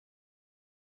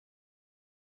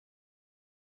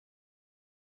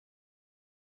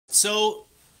So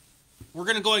we're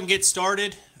going to go ahead and get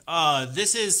started.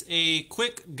 This is a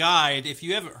quick guide. If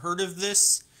you haven't heard of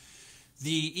this,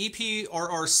 the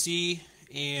EPRRC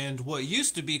and what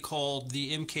used to be called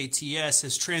the MKTS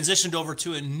has transitioned over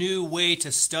to a new way to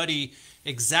study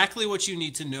exactly what you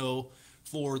need to know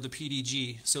for the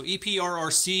PDG. So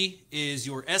EPRRC is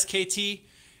your SKT,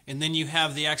 and then you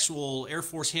have the actual Air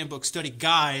Force Handbook Study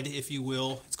Guide, if you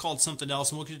will. It's called something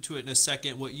else, and we'll get to it in a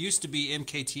second. What used to be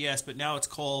MKTS, but now it's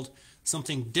called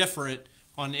something different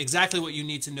on exactly what you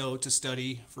need to know to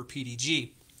study for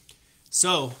PDG.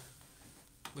 So,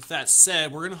 with that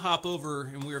said, we're going to hop over,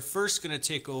 and we're first going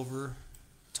to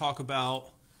talk about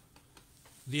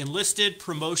the enlisted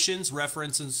promotions,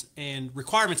 references, and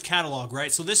requirements catalog,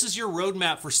 right? So this is your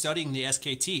roadmap for studying the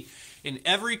SKT. And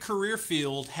every career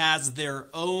field has their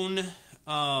own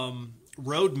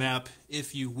roadmap,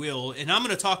 if you will. And I'm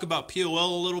going to talk about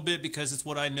POL a little bit because it's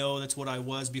what I know, that's what I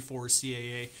was before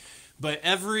CAA. But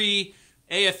every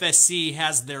AFSC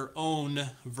has their own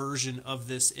version of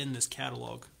this in this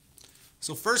catalog.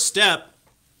 So first step,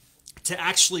 to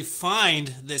actually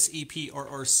find this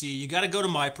EPRRC, you got to go to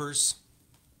MIPERS,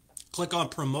 click on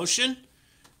Promotion,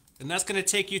 and that's going to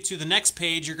take you to the next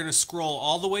page. You're going to scroll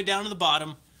all the way down to the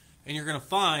bottom, and you're going to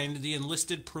find the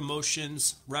Enlisted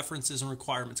Promotions, References, and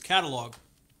Requirements catalog.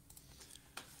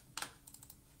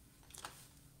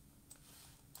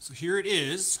 So here it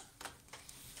is.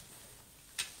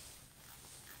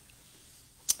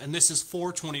 And this is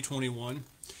for 2021.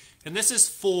 And this is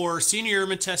for senior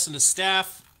airman testing to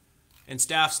staff and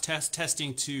staff's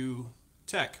testing to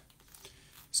tech.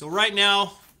 So right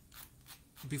now,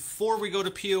 before we go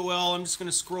to POL, I'm just going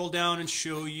to scroll down and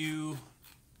show you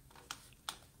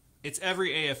it's every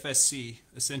AFSC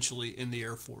essentially in the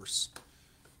Air Force.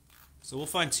 So we'll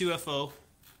find 2FO,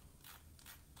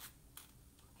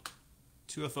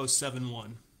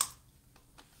 2FO71.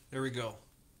 There we go.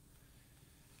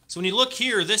 So when you look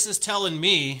here, this is telling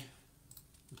me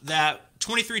that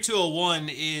 23201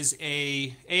 is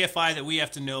a AFI that we have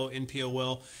to know in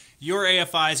POL. Your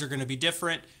AFIs are going to be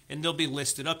different, and they'll be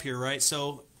listed up here, right?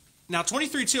 So now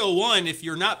 23201, if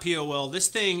you're not POL, this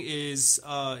thing is,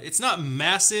 it's not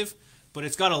massive, but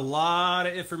it's got a lot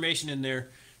of information in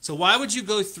there. So why would you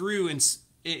go through and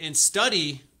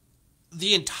study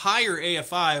the entire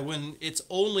AFI when it's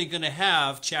only going to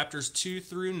have chapters 2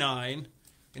 through 9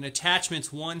 and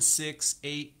attachments 1, 6,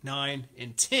 8, 9,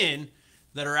 and 10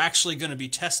 that are actually going to be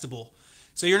testable?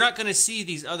 So you're not going to see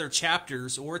these other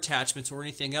chapters or attachments or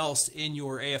anything else in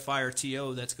your AFI or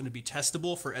TO that's going to be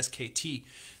testable for SKT.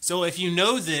 So if you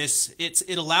know this, it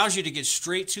allows you to get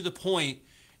straight to the point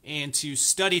and to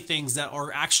study things that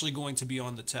are actually going to be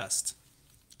on the test.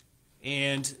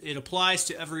 And it applies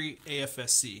to every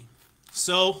AFSC.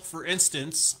 So for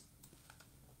instance,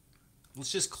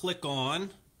 let's just click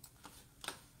on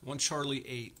 1 Charlie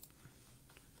 8.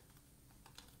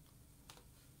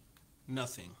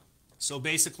 Nothing. So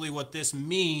basically what this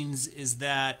means is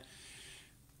that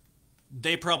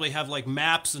they probably have like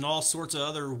maps and all sorts of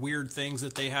other weird things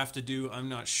that they have to do. I'm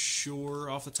not sure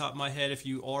off the top of my head. If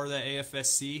you are the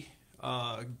AFSC,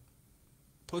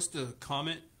 post a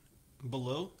comment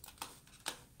below.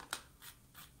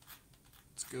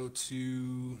 Let's go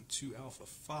to 2 Alpha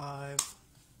 5.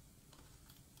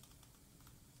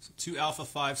 So 2 Alpha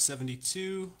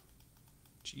 572.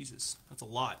 Jesus, that's a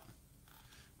lot.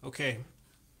 Okay.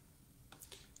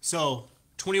 So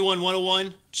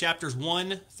 21101, chapters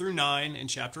 1 through 9 and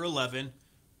chapter 11.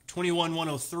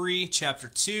 21103, chapter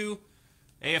 2.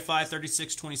 AFI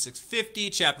 362650,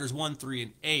 chapters 1, 3,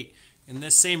 and 8. And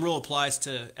this same rule applies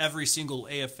to every single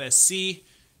AFSC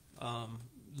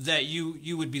that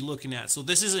you would be looking at. So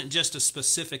this isn't just a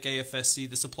specific AFSC.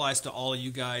 This applies to all of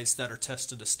you guys that are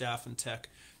tested to staff and tech.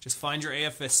 Just find your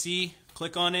AFSC,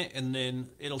 click on it, and then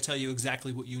it'll tell you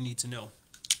exactly what you need to know.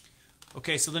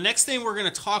 Okay, so the next thing we're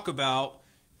going to talk about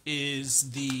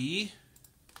is the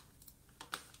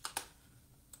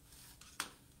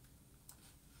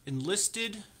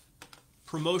Enlisted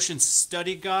Promotion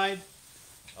Study Guide.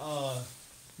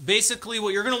 Basically,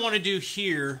 what you're going to want to do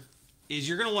here is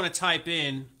you're going to want to type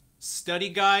in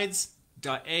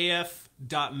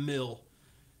studyguides.af.mil.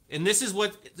 And this is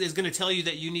what is going to tell you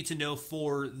that you need to know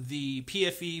for the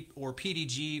PFE or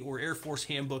PDG or Air Force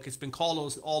Handbook. It's been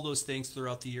called all those things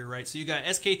throughout the year, right? So you got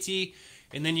SKT,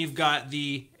 and then you've got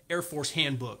the Air Force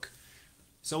Handbook.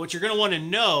 So what you're going to want to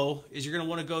know is you're going to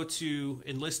want to go to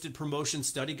Enlisted Promotion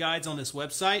Study Guides on this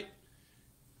website.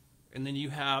 And then you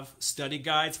have study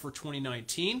guides for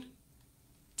 2019,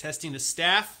 testing to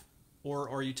staff, or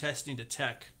are you testing to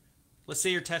tech? Let's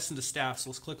say you're testing to staff, so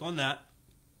let's click on that.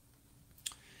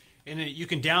 And then you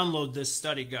can download this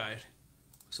study guide.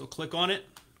 So click on it.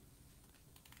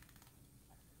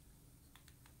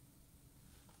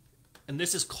 And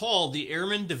this is called the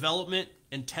Airman Development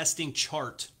and Testing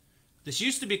Chart. This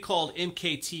used to be called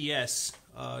MKTS,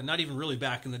 not even really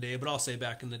back in the day, but I'll say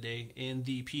back in the day. In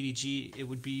the PDG, it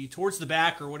would be towards the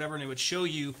back or whatever, and it would show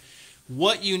you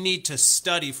what you need to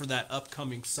study for that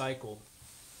upcoming cycle.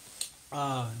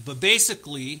 But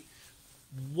basically,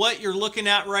 what you're looking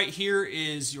at right here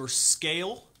is your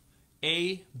scale,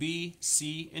 A, B,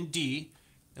 C, and D,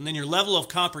 and then your level of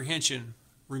comprehension,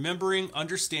 remembering,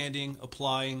 understanding,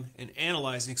 applying, and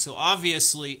analyzing. So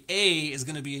obviously, A is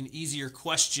going to be an easier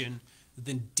question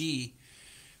than D.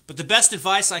 But the best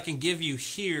advice I can give you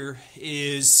here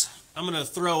is, I'm going to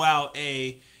throw out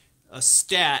a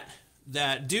stat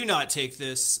that do not take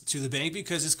this to the bank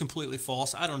because it's completely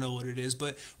false. I don't know what it is,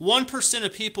 but 1%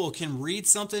 of people can read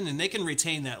something and they can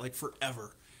retain that like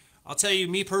forever. I'll tell you,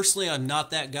 me personally, I'm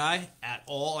not that guy at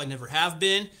all. I never have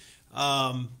been.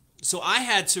 So I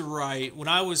had to write, when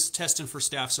I was testing for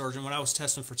staff sergeant, when I was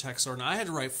testing for tech sergeant, I had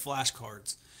to write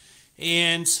flashcards.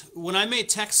 And when I made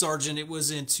tech sergeant, it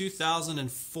was in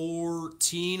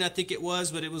 2014, I think it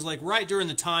was, but it was like right during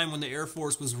the time when the Air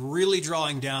Force was really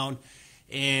drawing down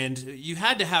and you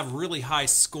had to have really high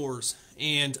scores.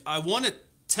 And I want to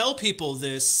tell people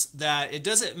this, that it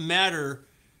doesn't matter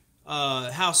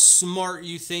how smart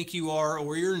you think you are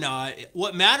or you're not.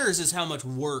 What matters is how much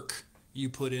work you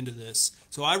put into this.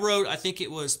 So I wrote, I think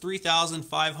it was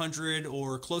 3,500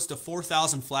 or close to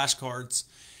 4,000 flashcards,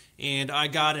 and I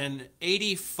got an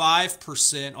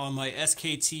 85% on my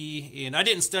SKT, and I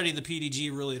didn't study the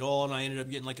PDG really at all, and I ended up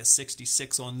getting like a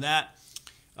 66 on that.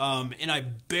 And I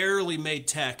barely made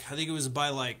tech. I think it was by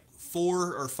like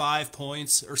 4 or 5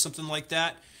 points or something like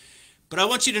that. But I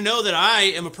want you to know that I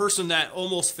am a person that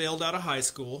almost failed out of high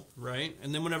school, right?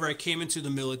 And then whenever I came into the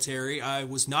military, I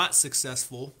was not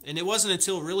successful. And it wasn't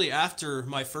until really after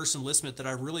my first enlistment that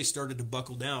I really started to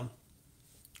buckle down.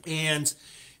 And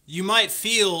you might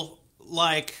feel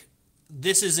like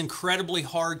this is incredibly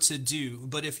hard to do,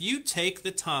 but if you take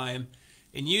the time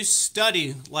and you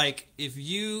study, like if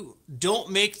you don't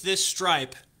make this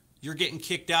stripe, you're getting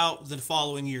kicked out the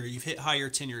following year. You've hit higher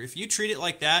tenure. If you treat it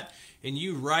like that and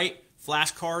you write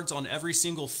flashcards on every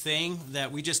single thing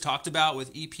that we just talked about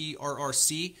with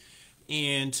EPRRC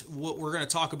and what we're going to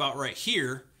talk about right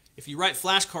here, if you write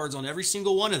flashcards on every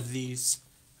single one of these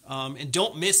and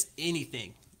don't miss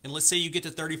anything, and let's say you get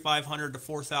to 3,500 to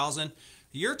 4,000,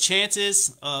 your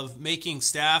chances of making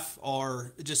staff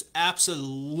are just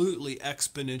absolutely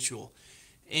exponential.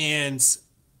 And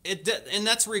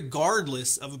that's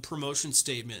regardless of a promotion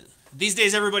statement. These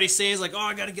days, everybody's saying, like, oh,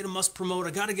 I got to get a must promote.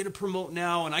 I got to get a promote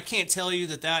now. And I can't tell you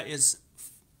that that is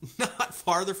not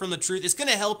farther from the truth. It's going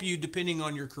to help you depending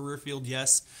on your career field,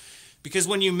 yes. Because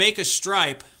when you make a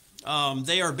stripe,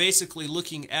 they are basically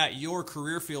looking at your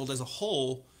career field as a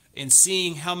whole and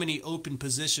seeing how many open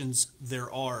positions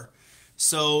there are.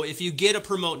 So if you get a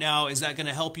promote now, is that going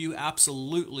to help you?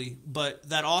 Absolutely. But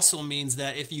that also means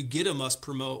that if you get a must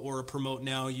promote or a promote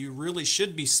now, you really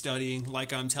should be studying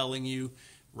like I'm telling you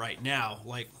right now,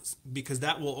 because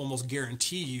that will almost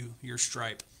guarantee you your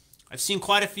stripe. I've seen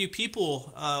quite a few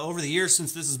people over the years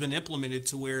since this has been implemented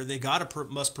to where they got a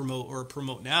must promote or a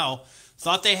promote now,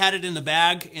 thought they had it in the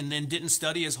bag and then didn't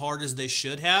study as hard as they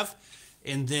should have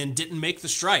and then didn't make the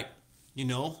stripe, you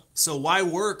know? So why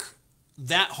work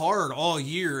that hard all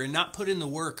year and not put in the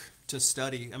work to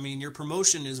study? I mean, your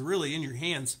promotion is really in your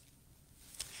hands.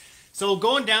 So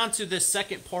going down to the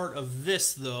second part of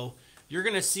this, though, you're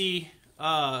going to see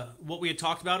what we had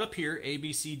talked about up here, A,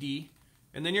 B, C, D.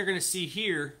 And then you're going to see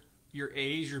here your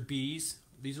A's, your B's.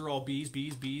 These are all B's,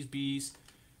 B's, B's, B's,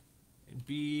 and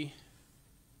B,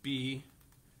 B,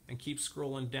 and keep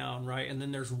scrolling down, right? And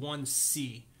then there's one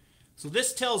C. So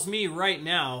this tells me right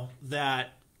now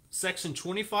that Section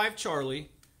 25 Charlie,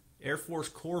 Air Force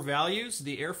core values,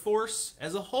 the Air Force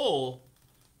as a whole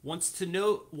wants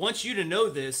you to know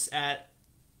this at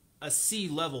a C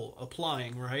level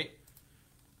applying, right?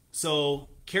 So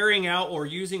carrying out or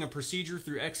using a procedure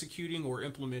through executing or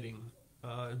implementing.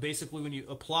 Basically, when you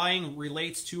applying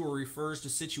relates to or refers to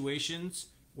situations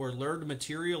where learned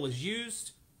material is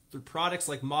used through products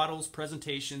like models,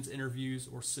 presentations, interviews,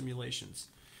 or simulations.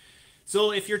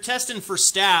 So if you're testing for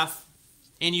staff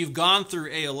and you've gone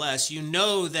through ALS, you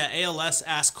know that ALS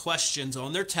asks questions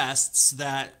on their tests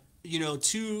that, you know,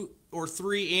 2 or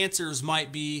 3 answers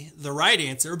might be the right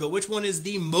answer, but which one is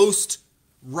the most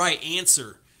right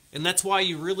answer? And that's why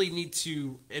you really need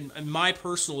to, in my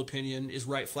personal opinion, is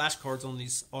write flashcards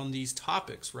on these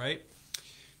topics, right?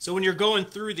 So when you're going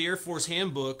through the Air Force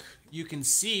Handbook, you can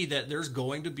see that there's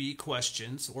going to be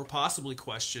questions or possibly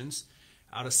questions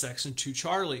out of section 2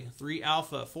 Charlie, 3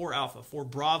 Alpha, 4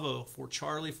 Bravo, 4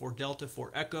 Charlie, 4 Delta,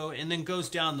 4 Echo, and then goes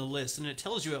down the list. And it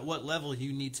tells you at what level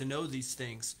you need to know these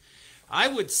things. I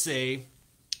would say,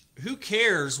 who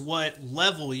cares what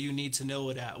level you need to know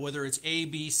it at, whether it's A,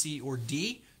 B, C, or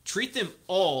D? Treat them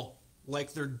all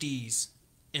like they're D's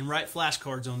and write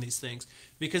flashcards on these things.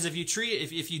 Because if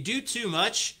you do too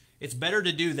much, it's better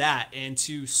to do that and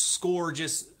to score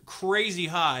just crazy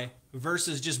high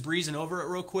versus just breezing over it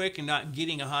real quick and not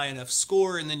getting a high enough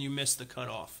score, and then you miss the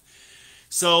cutoff.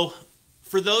 So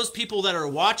for those people that are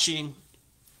watching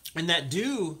and that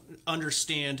do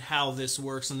understand how this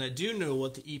works and that do know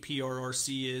what the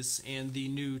EPRRC is and the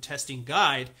new testing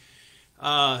guide,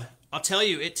 I'll tell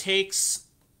you, it takes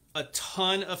a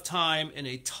ton of time and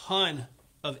a ton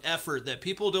of effort that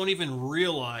people don't even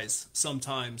realize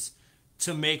sometimes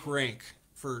to make rank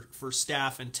for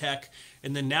staff and tech.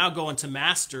 And then now going to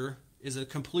master is a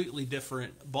completely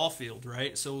different ball field,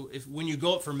 right? So when you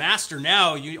go up for master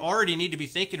now, you already need to be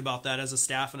thinking about that as a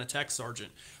staff and a tech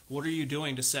sergeant. What are you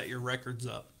doing to set your records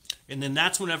up? And then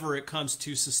that's whenever it comes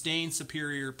to sustained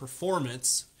superior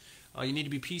performance. You need to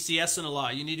be PCSing a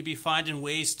lot. You need to be finding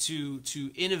ways to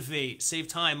innovate, save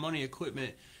time, money,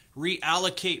 equipment,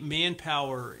 reallocate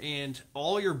manpower, and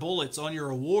all your bullets on your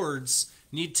awards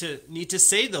need to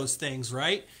say those things,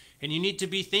 right? And you need to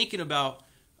be thinking about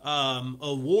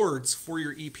awards for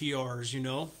your EPRs, you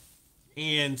know,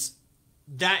 and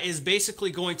that is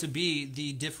basically going to be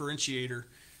the differentiator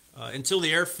until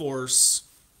the Air Force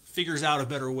figures out a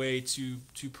better way to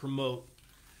promote.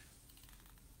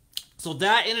 So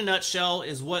that, in a nutshell,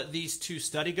 is what these two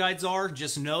study guides are.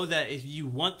 Just know that if you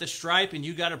want the stripe and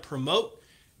you got to promote,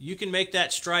 you can make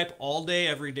that stripe all day,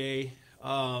 every day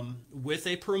with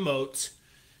a promote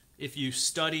if you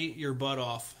study your butt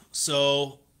off.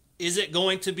 So is it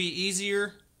going to be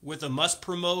easier with a must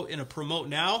promote and a promote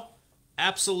now?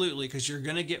 Absolutely, because you're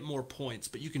going to get more points.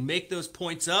 But you can make those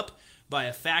points up by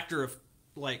a factor of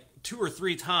like 2 or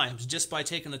 3 times just by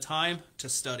taking the time to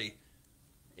study.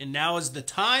 And now is the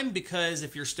time, because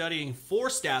if you're studying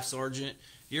for Staff Sergeant,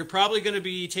 you're probably going to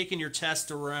be taking your test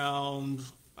around,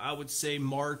 I would say,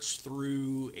 March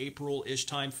through April-ish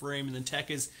time frame. And then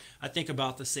tech is, I think,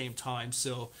 about the same time.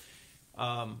 So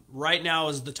right now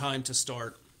is the time to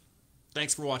start.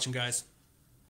 Thanks for watching, guys.